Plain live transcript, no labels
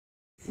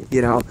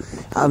You know,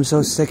 I'm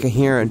so sick of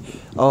hearing,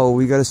 oh,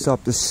 we gotta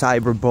stop the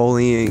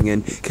cyberbullying,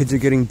 and kids are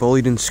getting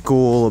bullied in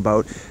school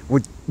about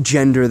what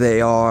gender they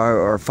are,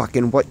 or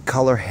fucking what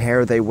color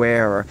hair they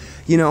wear, or,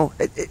 you know,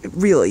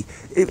 really,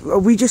 are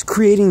we just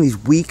creating these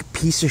weak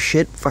piece of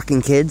shit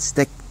fucking kids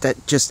that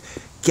just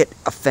get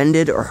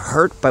offended or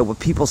hurt by what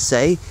people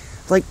say?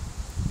 Like,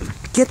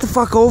 get the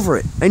fuck over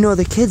it. I know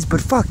they're kids,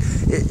 but fuck,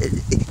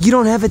 you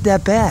don't have it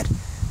that bad.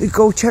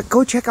 Go check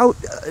out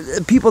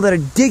people that are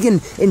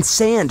digging in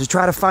sand to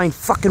try to find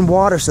fucking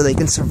water so they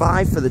can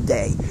survive for the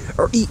day,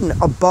 or eating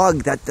a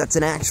bug that's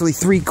an actually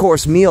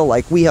 3-course meal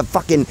like we have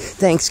fucking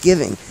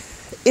Thanksgiving.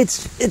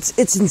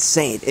 It's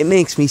insane. It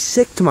makes me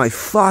sick to my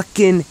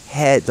fucking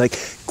head. Like,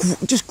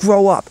 just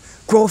grow up,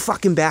 grow a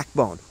fucking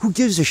backbone. Who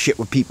gives a shit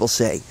what people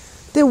say?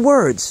 They're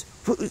words.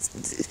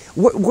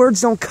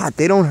 Words don't cut.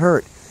 They don't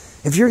hurt.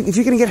 If you're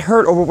gonna get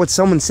hurt over what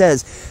someone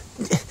says,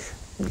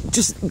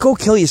 just go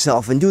kill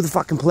yourself and do the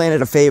fucking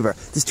planet a favor.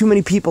 There's too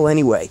many people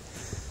anyway.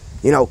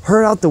 You know,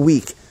 hurt out the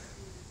weak.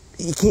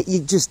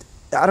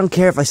 I don't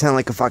care if I sound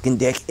like a fucking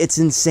dick. It's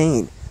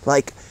insane.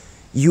 Like,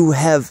 you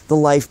have the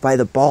life by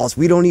the balls.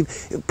 We don't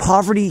even,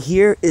 poverty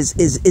here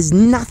is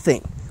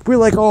nothing. We're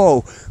like,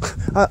 oh,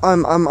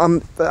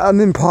 I'm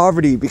in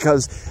poverty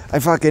because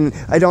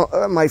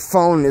my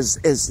phone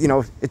is, you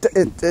know,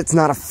 it's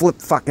not a flip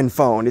fucking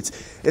phone.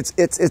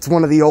 It's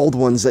one of the old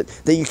ones that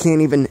you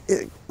can't even,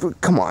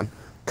 come on.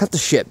 Cut the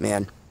shit,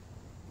 man.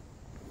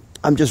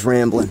 I'm just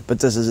rambling, but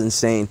this is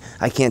insane.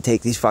 I can't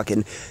take these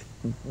fucking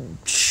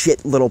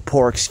shit little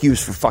poor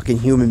excuse for fucking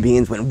human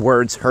beings when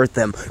words hurt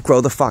them.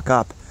 Grow the fuck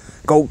up.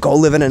 Go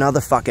live in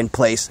another fucking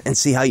place and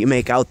see how you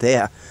make out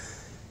there.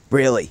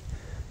 Really.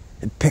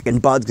 And picking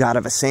bugs out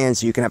of a sand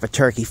so you can have a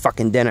turkey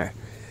fucking dinner.